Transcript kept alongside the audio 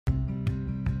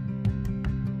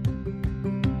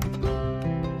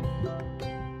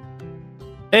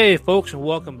Hey, folks, and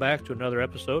welcome back to another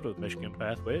episode of Michigan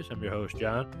Pathways. I'm your host,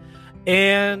 John.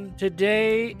 And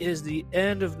today is the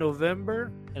end of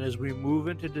November. And as we move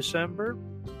into December,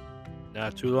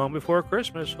 not too long before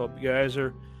Christmas, hope you guys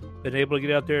are been able to get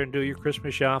out there and do your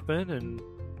Christmas shopping and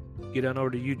get on over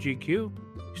to UGQ. You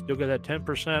still got that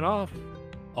 10% off.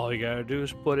 All you got to do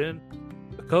is put in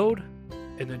the code,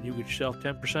 and then you get yourself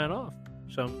 10% off.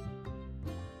 Some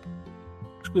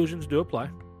exclusions do apply.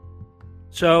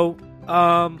 So,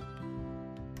 gosh,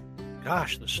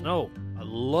 the snow. I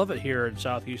love it here in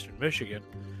southeastern Michigan.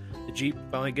 The Jeep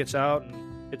finally gets out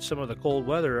and hits some of the cold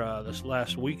weather this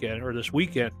past weekend.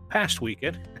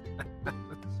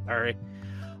 Sorry.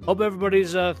 Hope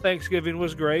everybody's Thanksgiving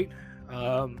was great.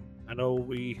 I know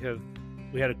we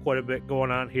had quite a bit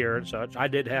going on here and such. I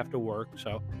did have to work,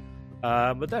 so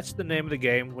but that's the name of the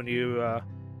game when you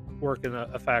work in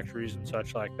factories and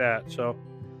such like that. So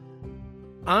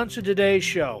on to today's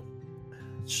show.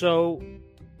 So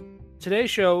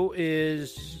today's show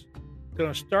is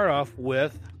going to start off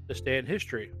with this day in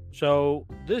history. So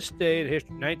this day in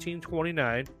history,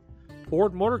 1929,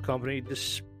 Ford Motor Company,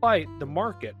 despite the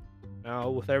market, now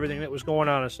with everything that was going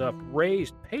on and stuff,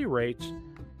 raised pay rates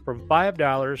from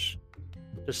 $5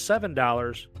 to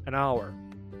 $7 an hour.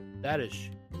 That is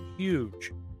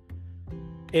huge.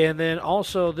 And then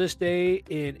also this day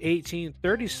in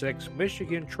 1836,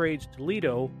 Michigan trades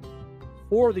Toledo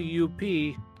for the UP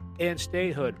and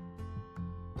statehood.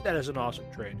 That is an awesome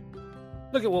trade.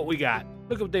 Look at what we got.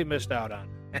 Look at what they missed out on.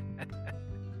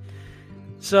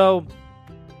 So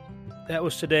that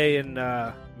was today in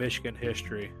Michigan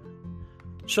history.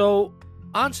 So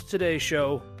on to today's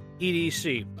show,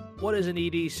 EDC. What is an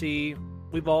EDC?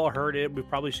 We've all heard it. We've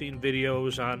probably seen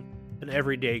videos on an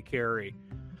everyday carry.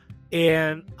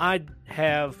 And I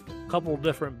have a couple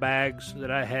different bags that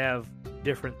I have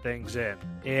different things in.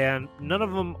 And none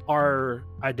of them are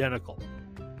identical.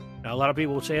 Now, a lot of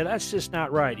people will say, that's just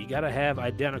not right. You got to have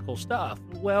identical stuff.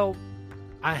 Well,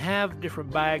 I have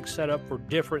different bags set up for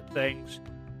different things.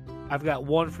 I've got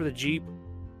one for the Jeep.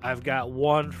 I've got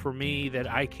one for me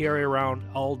that I carry around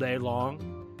all day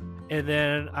long. And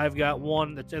then I've got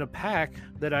one that's in a pack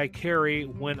that I carry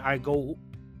when I go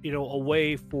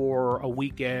away for a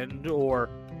weekend or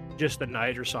just a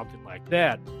night or something like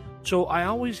that. So I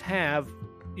always have,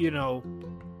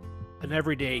 an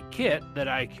everyday kit that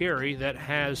I carry that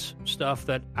has stuff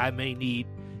that I may need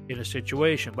in a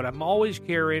situation. But I'm always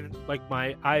carrying, like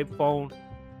my iPhone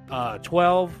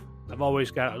 12. I've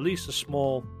always got at least a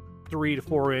small 3 to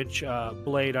 4 inch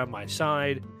blade on my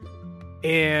side,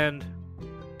 and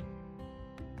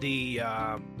the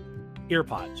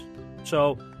earpods.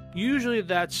 So usually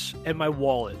that's in my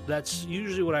wallet. That's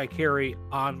usually what I carry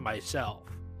on myself.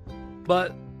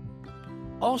 But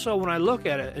also when I look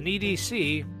at it, an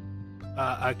EDC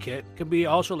a kit can be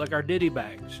also like our Diddy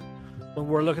bags. When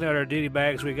we're looking at our Diddy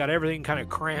bags, we got everything kind of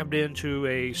crammed into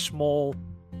a small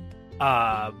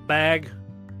bag.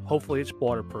 Hopefully it's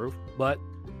waterproof, but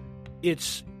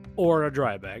or a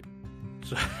dry bag.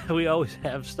 So we always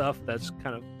have stuff that's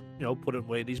kind of, put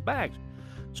away in these bags.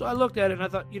 So I looked at it and I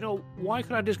thought, why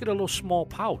couldn't I just get a little small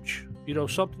pouch?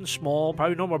 Something small,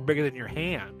 probably no more bigger than your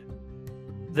hand,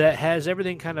 that has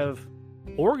everything kind of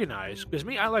organized. Because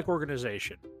I like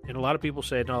organization. And a lot of people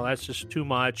say, no, that's just too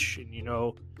much.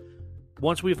 And,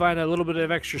 once we find a little bit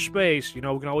of extra space, we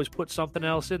can always put something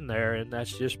else in there. And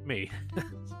that's just me.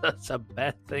 That's a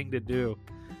bad thing to do.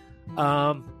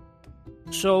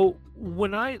 So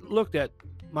when I looked at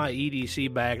my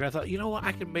EDC bag, and I thought, what,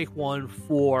 I can make one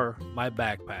for my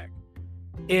backpack.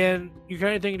 And you're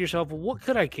kind of thinking to yourself, well, what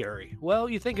could I carry? Well,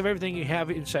 you think of everything you have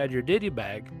inside your Diddy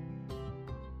bag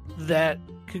that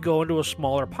could go into a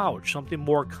smaller pouch, something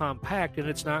more compact, and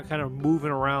it's not kind of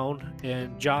moving around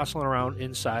and jostling around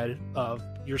inside of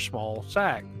your small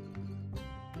sack.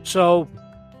 So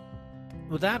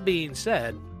with that being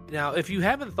said, now if you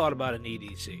haven't thought about an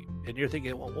EDC and you're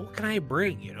thinking, well, what can I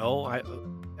bring?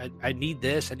 I need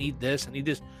this, I need this, I need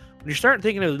this. When you start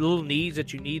thinking of the little needs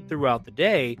that you need throughout the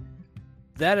day,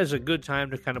 that is a good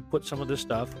time to kind of put some of this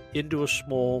stuff into a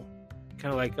small,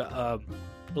 kind of like a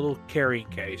little carrying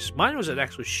case. Mine was an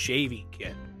actual shaving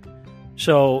kit.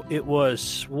 So it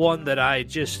was one that I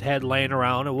just had laying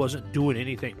around. I wasn't doing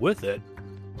anything with it.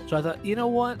 So I thought, you know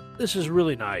what? This is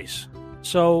really nice.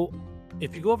 So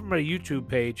if you go over my YouTube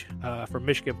page for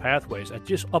Michigan Pathways, I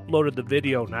just uploaded the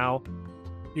video now.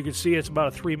 You can see it's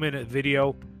about a 3-minute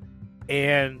video,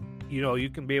 and you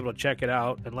can be able to check it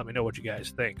out and let me know what you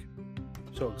guys think.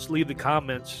 So let's leave the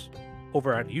comments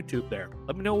over on YouTube there.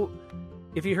 Let me know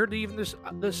if you heard even this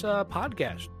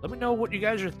podcast. Let me know what you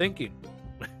guys are thinking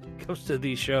when it comes to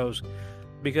these shows,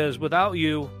 because without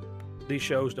you, these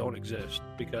shows don't exist,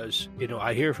 because,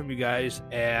 I hear from you guys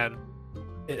and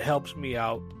it helps me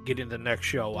out getting the next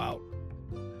show out.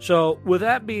 So with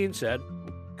that being said,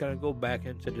 going to go back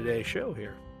into today's show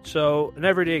here. So an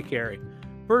everyday carry.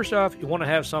 First off, you want to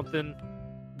have something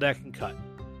that can cut.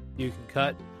 You can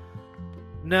cut.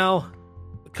 Now,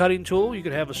 a cutting tool, you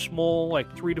can have a small,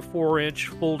 like 3 to 4 inch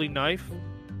folding knife,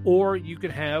 or you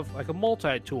can have like a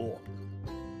multi-tool.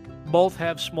 Both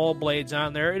have small blades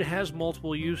on there. It has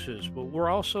multiple uses, but we're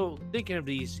also thinking of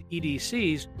these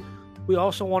EDCs. We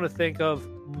also want to think of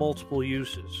multiple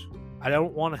uses. I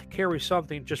don't want to carry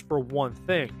something just for one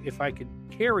thing. If I can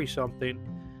carry something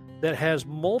that has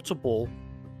multiple,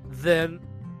 then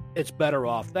it's better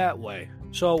off that way.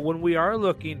 So when we are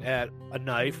looking at a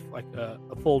knife, like a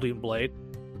folding blade,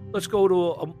 let's go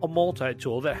to a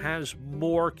multi-tool that has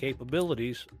more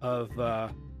capabilities of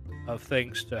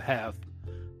things to have.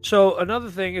 So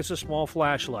another thing is a small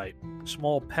flashlight,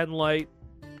 small pen light.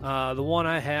 The one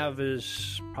I have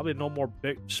is probably no more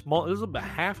small. This is about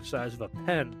half the size of a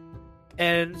pen,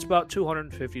 and it's about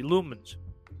 250 lumens.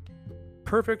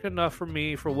 Perfect enough for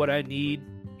me for what I need,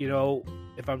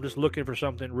 if I'm just looking for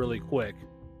something really quick.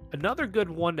 Another good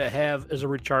one to have is a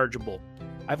rechargeable.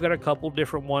 I've got a couple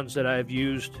different ones that I've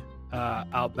used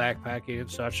out backpacking and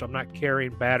such, so I'm not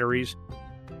carrying batteries.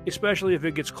 Especially if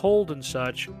it gets cold and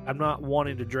such, I'm not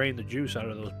wanting to drain the juice out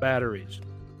of those batteries.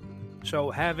 So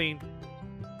having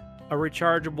a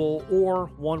rechargeable or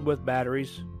one with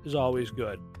batteries is always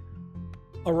good.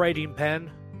 A writing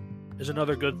pen is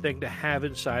another good thing to have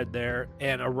inside there,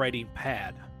 and a writing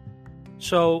pad.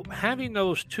 So having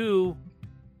those two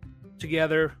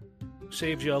together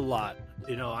saves you a lot.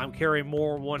 I'm carrying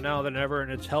more one now than ever,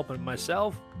 and it's helping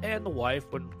myself and the wife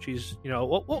when she's,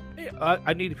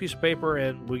 I need a piece of paper,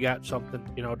 and we got something,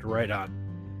 to write on.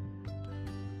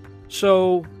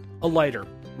 So a lighter.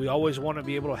 We always want to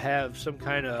be able to have some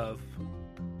kind of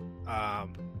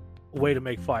way to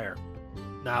make fire.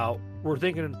 Now, are we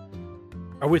thinking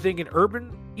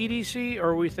urban EDC, or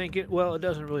are we thinking, well, it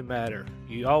doesn't really matter.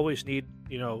 You always need,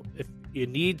 if you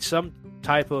need some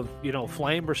type of,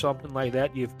 flame or something like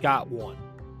that, you've got one.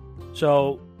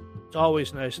 So it's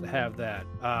always nice to have that.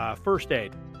 First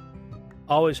aid.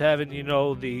 Always having,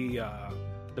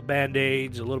 the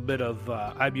Band-Aids, a little bit of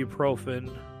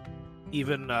ibuprofen,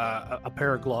 even a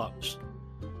pair of gloves.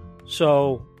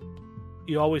 So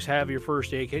you always have your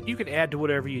first aid kit. You can add to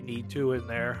whatever you need to in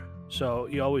there. So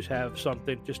you always have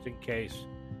something just in case.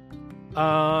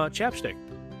 Chapstick.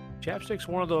 Chapstick's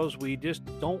one of those we just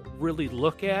don't really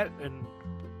look at and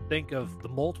think of the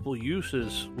multiple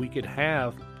uses we could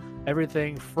have.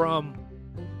 Everything from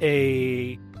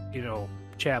a,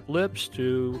 chapped lips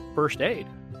to first aid.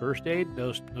 First aid,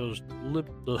 those lip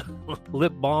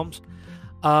balms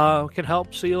can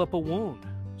help seal up a wound.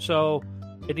 So,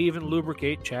 and even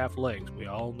lubricate chapped legs. We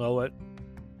all know it.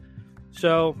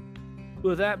 So,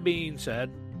 with that being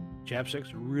said,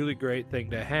 chapstick's a really great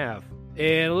thing to have.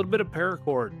 And a little bit of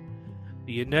paracord.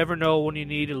 You never know when you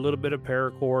need a little bit of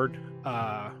paracord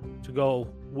to go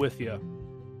with you.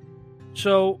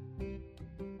 So,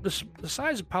 the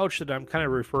size of pouch that I'm kind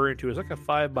of referring to is like a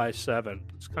 5x7.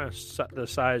 It's kind of the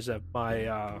size of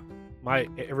my my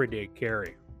everyday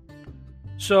carry.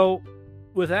 So,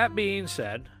 with that being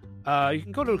said, you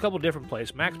can go to a couple different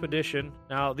places. Maxpedition.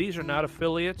 Now, these are not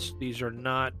affiliates. These are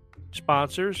not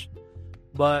sponsors.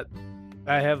 But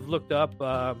I have looked up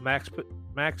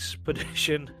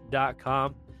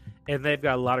Maxpedition.com, and they've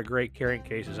got a lot of great carrying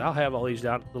cases. I'll have all these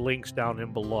the links down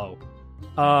in below.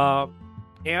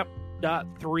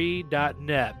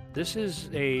 Amp.3.net. This is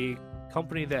a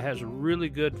company that has really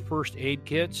good first aid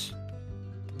kits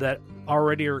that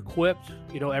already are equipped.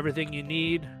 Everything you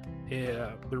need.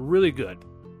 They're really good.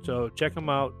 So check them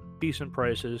out. Decent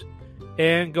prices.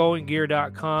 And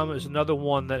goinggear.com is another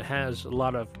one that has a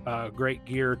lot of great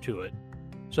gear to it.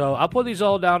 So I'll put these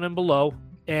all down in below.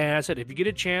 And I said, if you get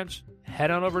a chance,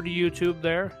 head on over to YouTube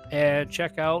there and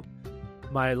check out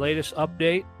my latest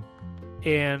update.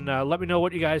 And let me know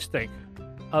what you guys think.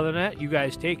 Other than that, you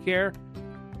guys take care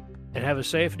and have a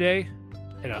safe day.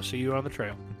 And I'll see you on the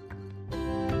trail.